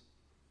meaningless.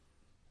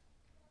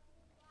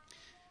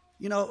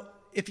 You know,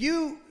 if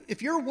your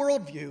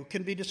worldview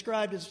can be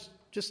described as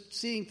just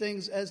seeing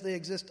things as they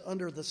exist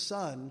under the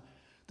sun,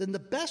 then the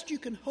best you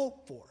can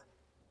hope for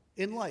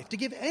in life, to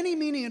give any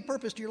meaning and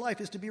purpose to your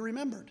life, is to be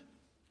remembered.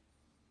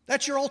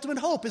 That's your ultimate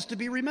hope, is to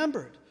be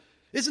remembered.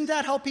 Isn't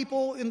that how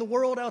people in the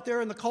world out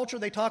there in the culture,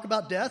 they talk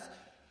about death?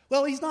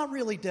 Well, he's not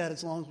really dead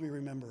as long as we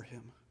remember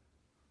him.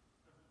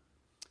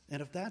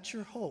 And if that's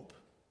your hope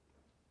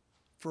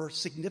for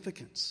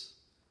significance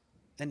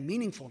and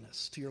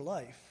meaningfulness to your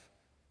life,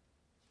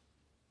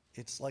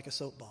 it's like a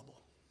soap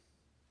bubble.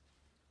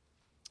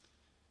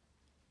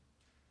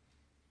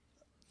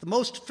 The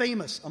most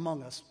famous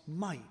among us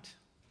might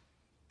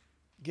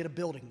get a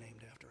building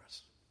named after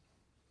us.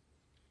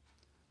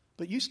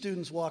 But you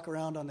students walk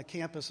around on the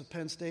campus of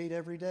Penn State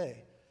every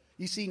day.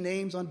 You see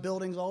names on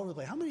buildings all over the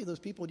place. How many of those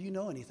people do you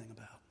know anything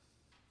about?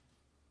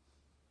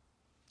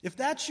 If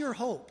that's your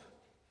hope,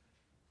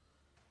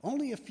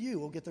 only a few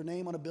will get their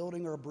name on a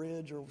building or a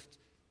bridge or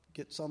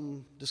get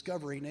some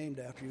discovery named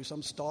after you,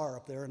 some star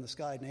up there in the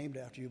sky named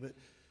after you, but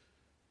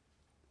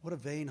what a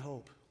vain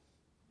hope.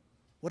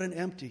 What an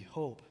empty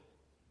hope.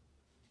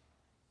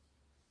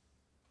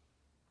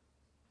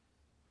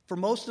 For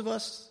most of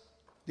us,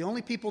 the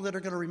only people that are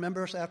going to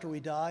remember us after we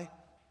die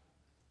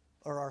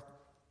are our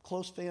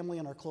close family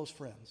and our close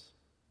friends.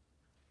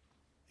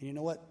 And you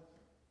know what?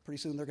 Pretty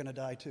soon they're going to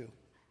die too.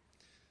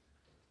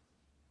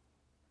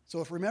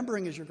 So if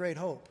remembering is your great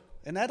hope,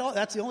 and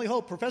that's the only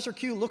hope. Professor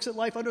Q looks at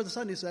life under the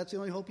sun, he says that's the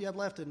only hope you have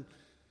left, and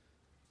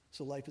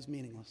so life is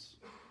meaningless.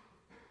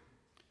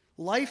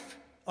 Life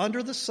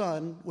under the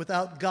sun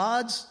without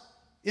God's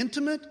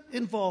intimate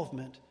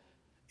involvement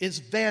is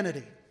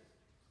vanity.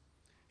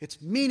 It's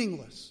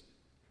meaningless.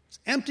 It's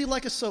empty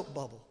like a soap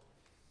bubble.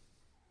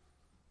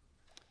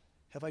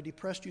 Have I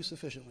depressed you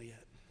sufficiently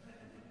yet?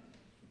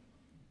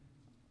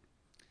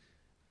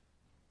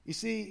 You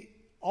see,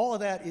 all of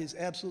that is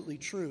absolutely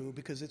true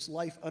because it's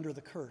life under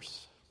the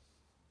curse.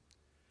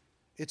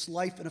 It's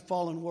life in a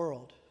fallen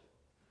world.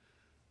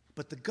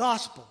 But the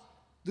gospel,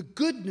 the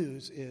good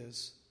news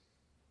is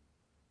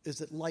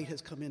that light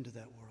has come into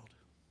that world.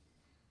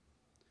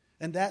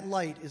 And that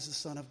light is the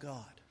Son of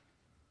God.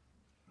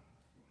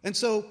 And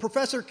so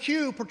Professor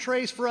Q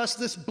portrays for us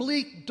this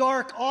bleak,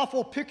 dark,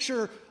 awful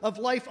picture of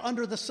life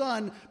under the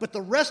sun, but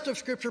the rest of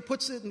Scripture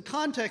puts it in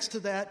context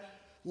to that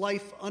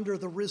life under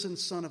the risen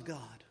Son of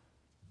God.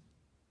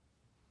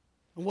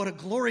 And what a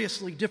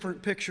gloriously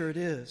different picture it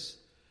is.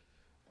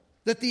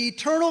 That the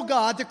eternal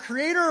God, the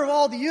creator of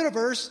all the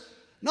universe,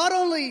 not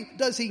only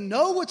does he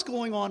know what's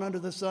going on under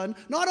the sun,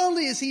 not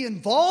only is he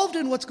involved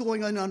in what's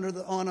going on under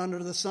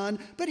the sun,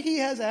 but he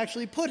has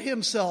actually put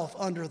himself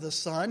under the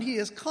sun. He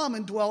has come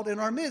and dwelt in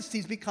our midst.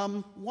 He's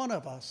become one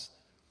of us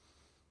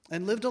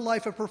and lived a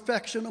life of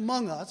perfection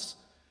among us,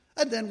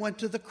 and then went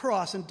to the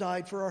cross and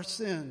died for our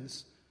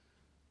sins.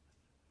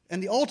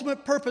 And the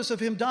ultimate purpose of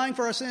him dying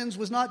for our sins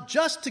was not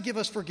just to give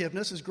us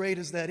forgiveness, as great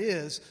as that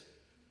is,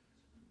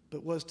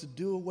 but was to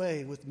do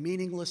away with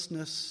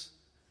meaninglessness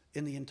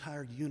in the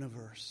entire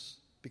universe.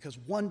 Because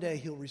one day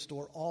he'll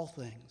restore all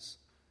things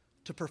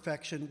to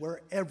perfection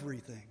where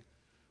everything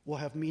will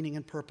have meaning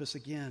and purpose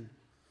again.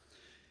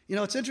 You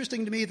know, it's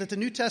interesting to me that the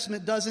New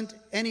Testament doesn't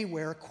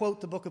anywhere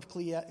quote the book of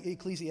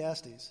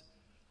Ecclesiastes.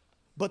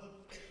 But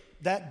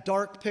that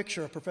dark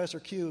picture of Professor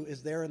Q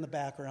is there in the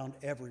background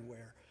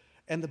everywhere.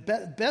 And the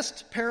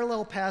best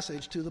parallel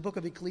passage to the book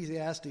of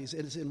Ecclesiastes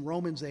is in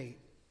Romans 8.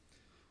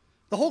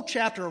 The whole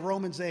chapter of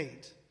Romans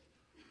 8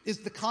 is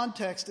the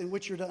context in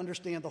which you're to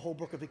understand the whole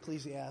book of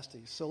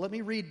Ecclesiastes. So let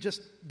me read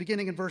just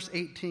beginning in verse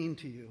 18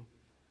 to you.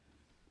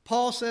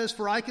 Paul says,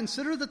 "For I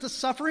consider that the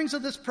sufferings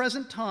of this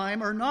present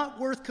time are not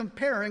worth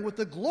comparing with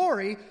the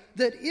glory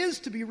that is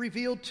to be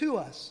revealed to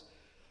us.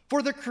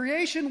 For the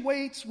creation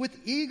waits with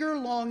eager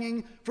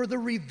longing for the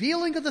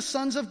revealing of the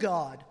sons of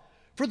God.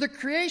 For the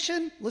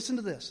creation," listen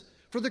to this,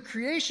 "for the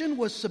creation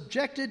was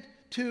subjected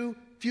to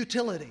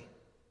futility,"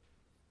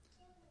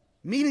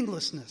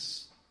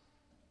 meaninglessness,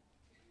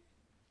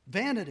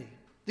 vanity.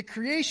 "The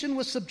creation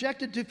was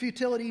subjected to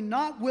futility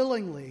not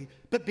willingly,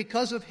 but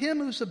because of him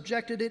who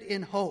subjected it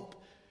in hope."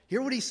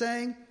 Hear what he's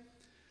saying?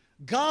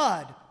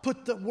 God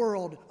put the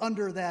world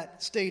under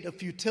that state of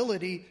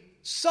futility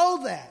so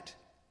that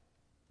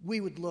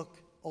we would look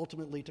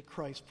ultimately to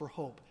Christ for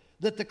hope.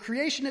 That the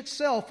creation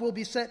itself will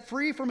be set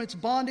free from its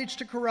bondage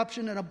to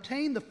corruption and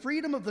obtain the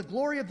freedom of the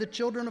glory of the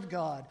children of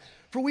God.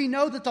 For we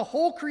know that the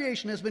whole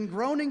creation has been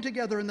groaning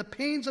together in the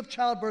pains of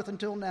childbirth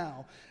until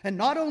now. And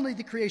not only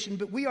the creation,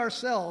 but we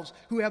ourselves,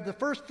 who have the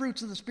first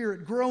fruits of the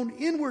Spirit, groan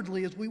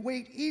inwardly as we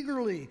wait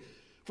eagerly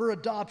for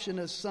adoption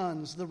as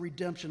sons, the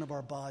redemption of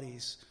our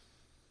bodies.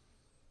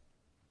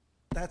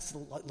 That's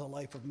the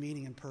life of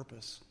meaning and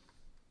purpose.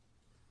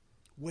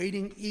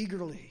 Waiting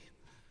eagerly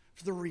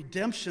for the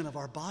redemption of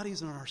our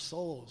bodies and our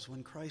souls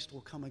when Christ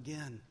will come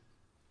again.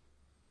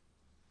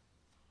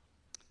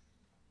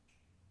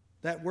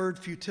 That word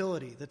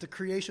futility, that the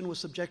creation was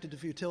subjected to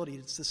futility,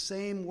 it's the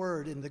same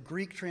word in the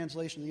Greek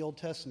translation of the Old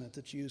Testament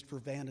that's used for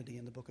vanity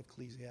in the book of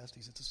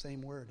Ecclesiastes. It's the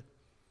same word.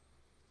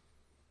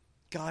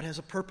 God has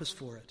a purpose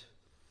for it.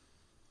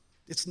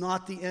 It's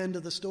not the end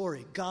of the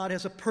story. God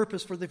has a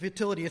purpose for the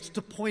futility. It's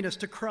to point us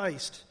to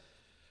Christ.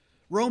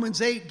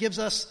 Romans 8 gives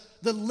us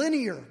the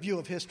linear view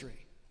of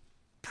history.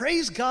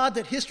 Praise God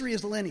that history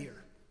is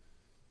linear.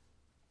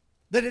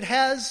 That it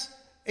has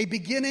a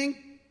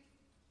beginning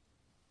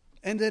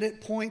and that it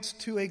points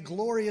to a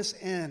glorious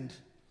end.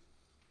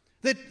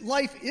 That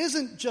life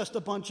isn't just a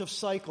bunch of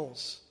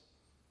cycles.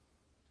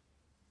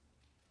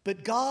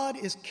 But God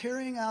is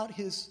carrying out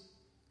his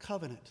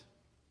covenant.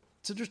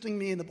 It's interesting to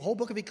me, in the whole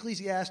book of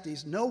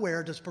Ecclesiastes,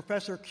 nowhere does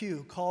Professor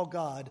Q call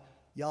God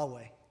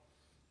Yahweh.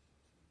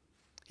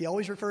 He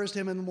always refers to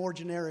him in the more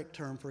generic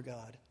term for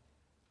God.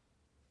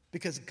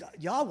 Because God,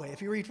 Yahweh,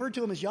 if you refer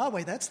to him as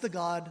Yahweh, that's the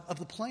God of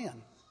the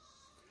plan.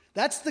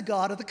 That's the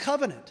God of the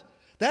covenant.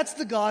 That's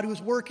the God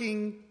who's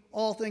working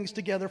all things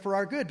together for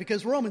our good.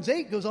 Because Romans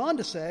 8 goes on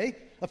to say,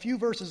 a few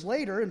verses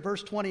later in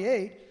verse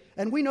 28,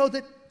 "And we know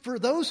that for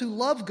those who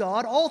love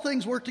God, all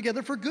things work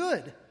together for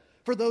good,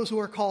 for those who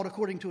are called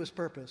according to his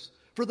purpose.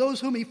 For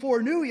those whom he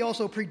foreknew, he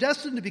also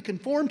predestined to be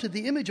conformed to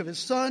the image of his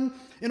Son,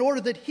 in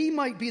order that he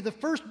might be the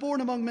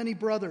firstborn among many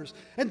brothers.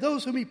 And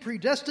those whom he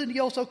predestined, he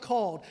also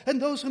called. And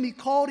those whom he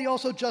called, he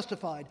also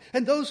justified.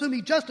 And those whom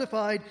he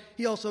justified,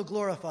 he also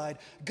glorified.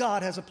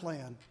 God has a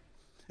plan.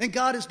 And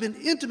God has been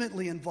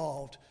intimately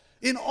involved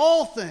in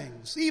all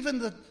things. Even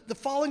the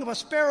falling of a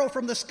sparrow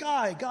from the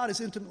sky, God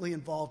is intimately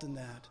involved in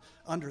that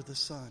under the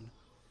sun.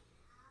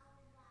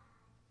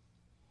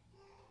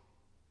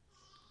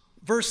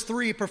 Verse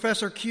 3,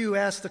 Professor Q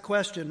asks the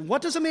question,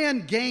 what does a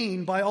man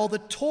gain by all the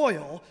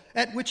toil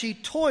at which he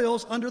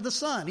toils under the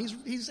sun?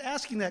 He's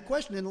asking that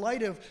question in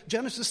light of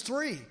Genesis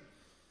 3,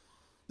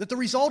 that the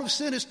result of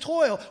sin is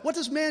toil. What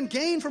does man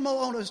gain from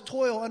all his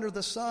toil under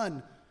the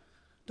sun?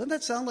 Doesn't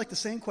that sound like the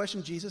same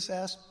question Jesus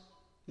asked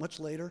much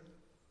later?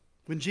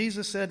 When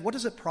Jesus said, what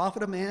does it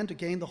profit a man to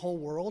gain the whole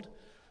world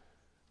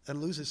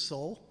and lose his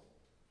soul?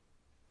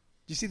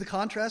 Do you see the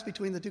contrast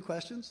between the two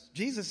questions?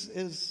 Jesus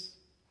is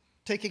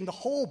taking the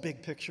whole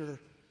big picture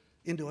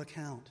into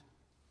account.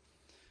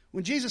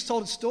 When Jesus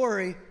told a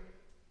story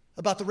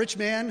about the rich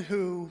man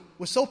who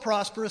was so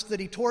prosperous that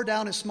he tore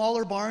down his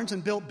smaller barns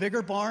and built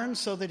bigger barns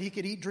so that he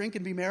could eat, drink,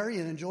 and be merry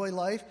and enjoy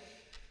life,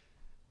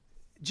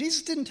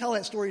 Jesus didn't tell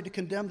that story to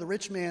condemn the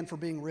rich man for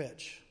being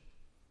rich.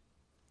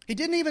 He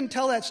didn't even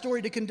tell that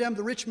story to condemn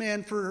the rich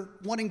man for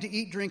wanting to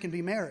eat, drink, and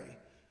be merry.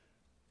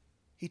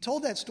 He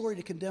told that story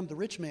to condemn the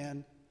rich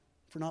man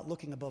for not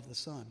looking above the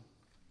sun,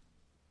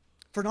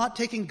 for not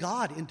taking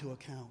God into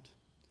account.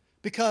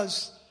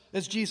 Because,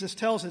 as Jesus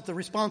tells it, the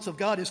response of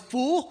God is,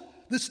 fool,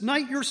 this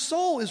night your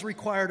soul is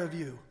required of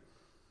you.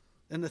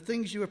 And the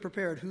things you have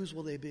prepared, whose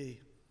will they be?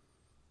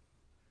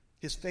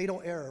 His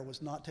fatal error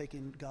was not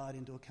taking God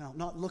into account,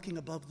 not looking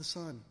above the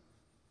sun.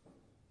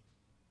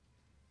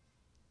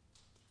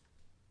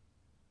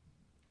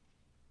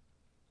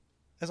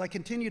 As I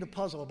continue to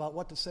puzzle about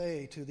what to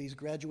say to these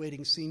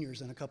graduating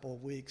seniors in a couple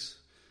of weeks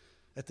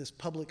at this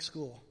public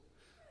school,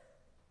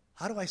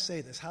 how do I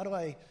say this? How do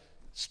I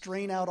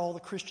strain out all the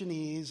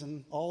Christianese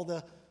and all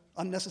the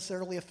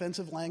unnecessarily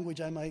offensive language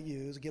I might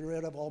use, get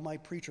rid of all my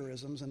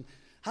preacherisms, and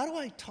how do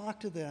I talk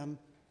to them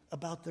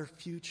about their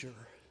future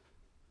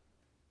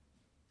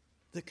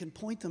that can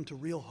point them to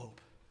real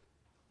hope?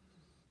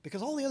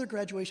 Because all the other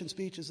graduation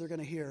speeches they're going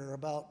to hear are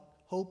about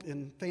hope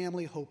in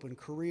family, hope in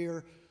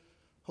career,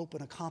 hope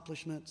in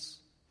accomplishments,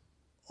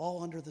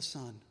 all under the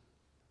sun.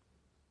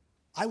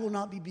 I will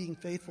not be being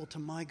faithful to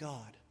my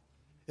God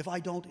if I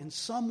don't in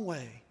some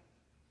way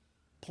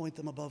point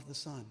them above the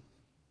sun,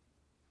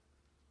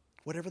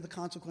 whatever the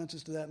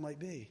consequences to that might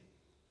be.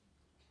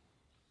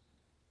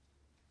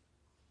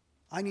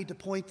 I need to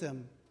point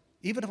them,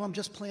 even if I'm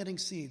just planting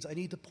seeds, I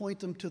need to point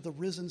them to the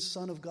risen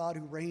Son of God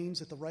who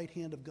reigns at the right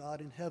hand of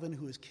God in heaven,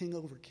 who is King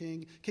over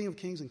king, King of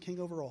kings and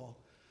King over all.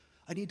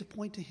 I need to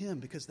point to him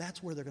because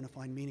that's where they're going to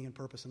find meaning and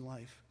purpose in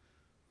life.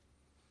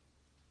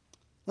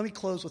 Let me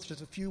close with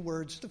just a few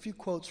words, just a few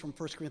quotes from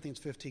 1 Corinthians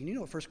 15. You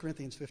know what 1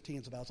 Corinthians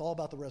 15 is about. It's all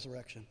about the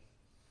resurrection.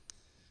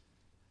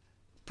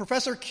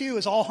 Professor Q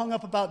is all hung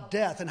up about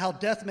death and how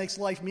death makes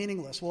life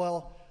meaningless.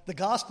 Well, the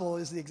gospel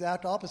is the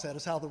exact opposite.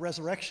 It's how the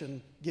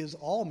resurrection gives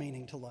all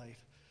meaning to life.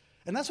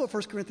 And that's what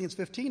 1 Corinthians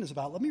 15 is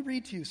about. Let me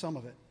read to you some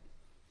of it.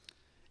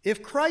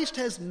 If Christ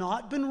has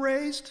not been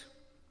raised,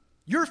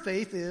 your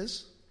faith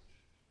is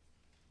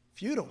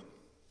futile,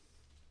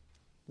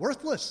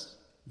 worthless,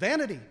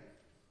 vanity,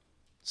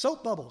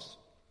 soap bubbles,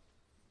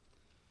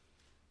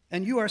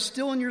 and you are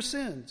still in your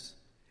sins.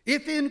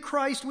 If in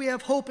Christ we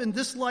have hope in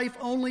this life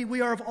only,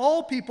 we are of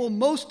all people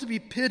most to be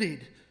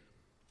pitied.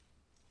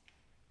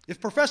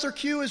 If Professor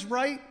Q is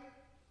right,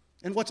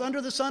 and what's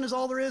under the sun is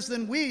all there is,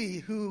 then we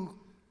who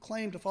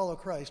claim to follow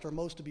Christ are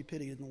most to be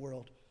pitied in the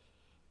world.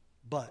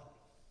 But,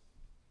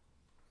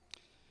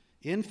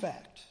 in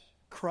fact,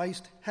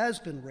 Christ has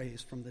been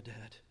raised from the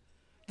dead,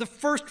 the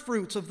first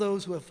fruits of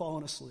those who have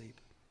fallen asleep.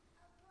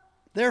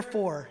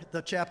 Therefore,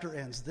 the chapter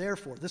ends.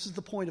 Therefore, this is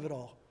the point of it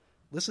all.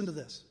 Listen to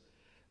this.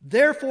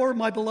 Therefore,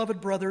 my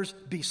beloved brothers,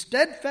 be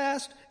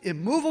steadfast,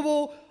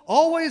 immovable,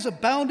 always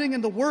abounding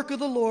in the work of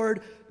the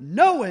Lord,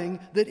 knowing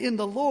that in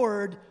the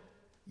Lord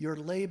your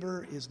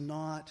labor is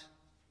not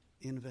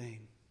in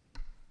vain,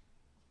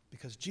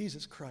 because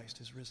Jesus Christ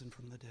is risen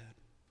from the dead.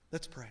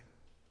 Let's pray.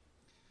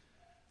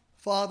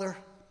 Father,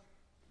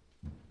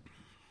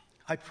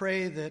 I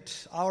pray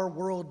that our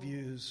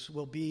worldviews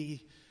will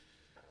be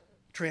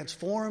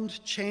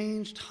transformed,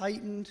 changed,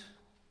 heightened,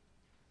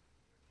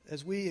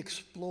 as we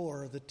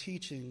explore the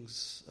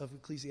teachings of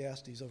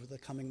Ecclesiastes over the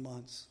coming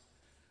months.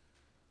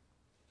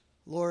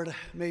 Lord,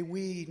 may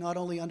we not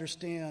only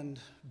understand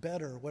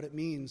better what it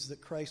means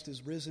that Christ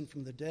is risen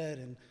from the dead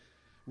and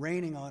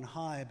reigning on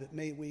high, but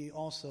may we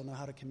also know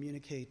how to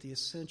communicate the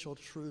essential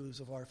truths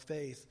of our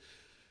faith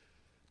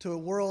to a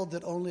world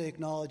that only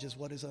acknowledges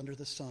what is under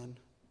the sun.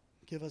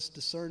 Give us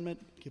discernment,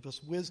 give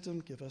us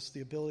wisdom, give us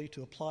the ability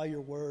to apply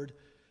your word.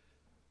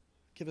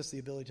 Give us the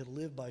ability to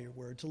live by your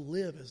word, to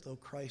live as though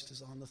Christ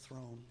is on the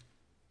throne,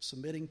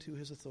 submitting to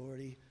his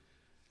authority,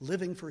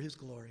 living for his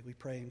glory. We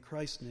pray in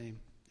Christ's name.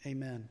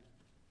 Amen.